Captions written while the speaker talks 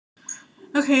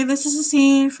Okay, this is a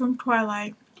scene from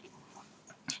Twilight.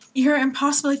 You're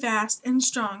impossibly fast and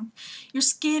strong. Your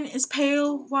skin is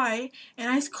pale white and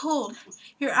ice cold.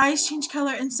 Your eyes change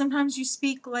color and sometimes you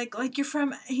speak like you're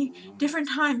from a different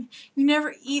time. You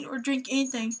never eat or drink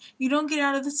anything. You don't get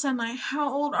out of the sunlight. How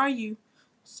old are you?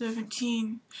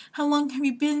 17. How long have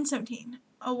you been 17?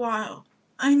 A while.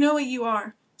 I know what you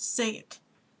are. Say it.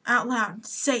 Out loud.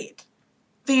 Say it.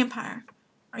 Vampire.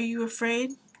 Are you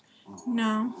afraid?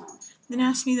 No. Then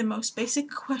ask me the most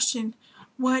basic question.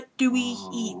 What do we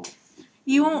eat?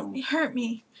 You won't hurt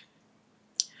me.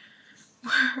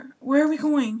 Where are we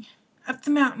going? Up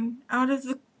the mountain, out of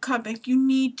the cupboard. You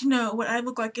need to know what I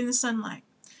look like in the sunlight.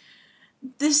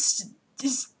 This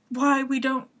is why we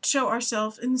don't show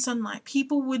ourselves in the sunlight.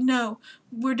 People would know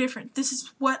we're different. This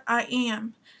is what I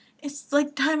am. It's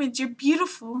like diamonds. You're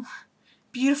beautiful.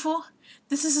 Beautiful?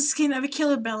 This is the skin of a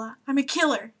killer, Bella. I'm a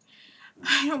killer.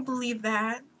 I don't believe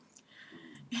that.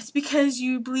 It's because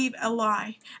you believe a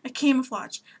lie, a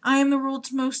camouflage. I am the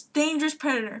world's most dangerous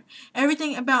predator.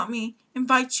 Everything about me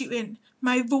invites you in.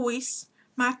 My voice,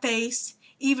 my face,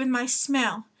 even my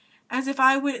smell. As if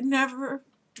I would never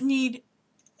need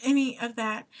any of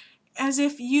that. As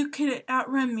if you could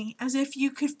outrun me. As if you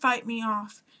could fight me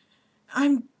off.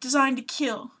 I'm designed to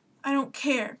kill. I don't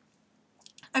care.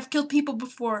 I've killed people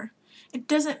before. It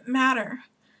doesn't matter.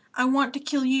 I want to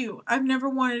kill you. I've never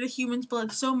wanted a human's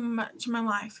blood so much in my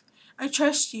life. I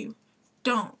trust you.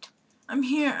 Don't. I'm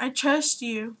here. I trust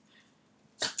you.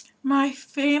 My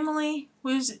family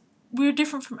we're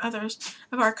different from others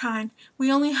of our kind.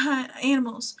 We only hunt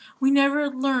animals. We never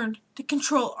learned to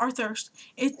control our thirst.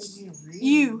 It's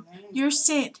you. Your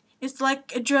scent. It's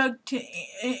like a drug to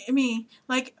me,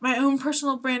 like my own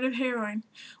personal brand of heroin.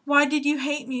 Why did you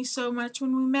hate me so much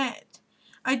when we met?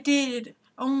 I did,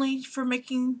 only for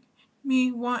making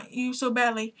me want you so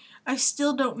badly. I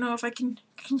still don't know if I can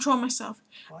control myself.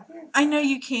 I know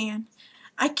you can.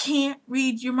 I can't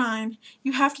read your mind.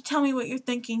 You have to tell me what you're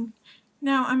thinking.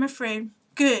 Now I'm afraid.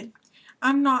 Good.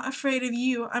 I'm not afraid of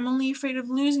you. I'm only afraid of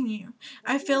losing you.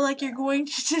 I feel like you're going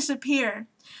to disappear.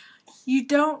 You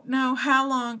don't know how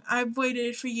long I've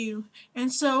waited for you.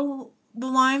 And so the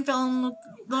lion fell in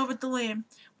love with the lamb.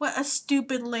 What a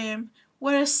stupid lamb.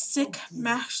 What a sick,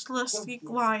 masochistic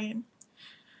lion.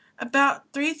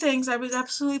 About 3 things I was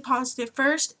absolutely positive.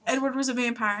 First, Edward was a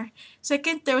vampire.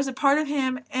 Second, there was a part of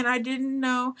him, and I didn't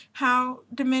know how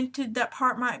demented that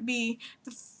part might be,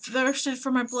 that thirsted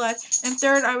for my blood. And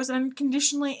third, I was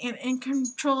unconditionally and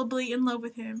uncontrollably in love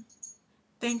with him.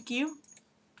 Thank you.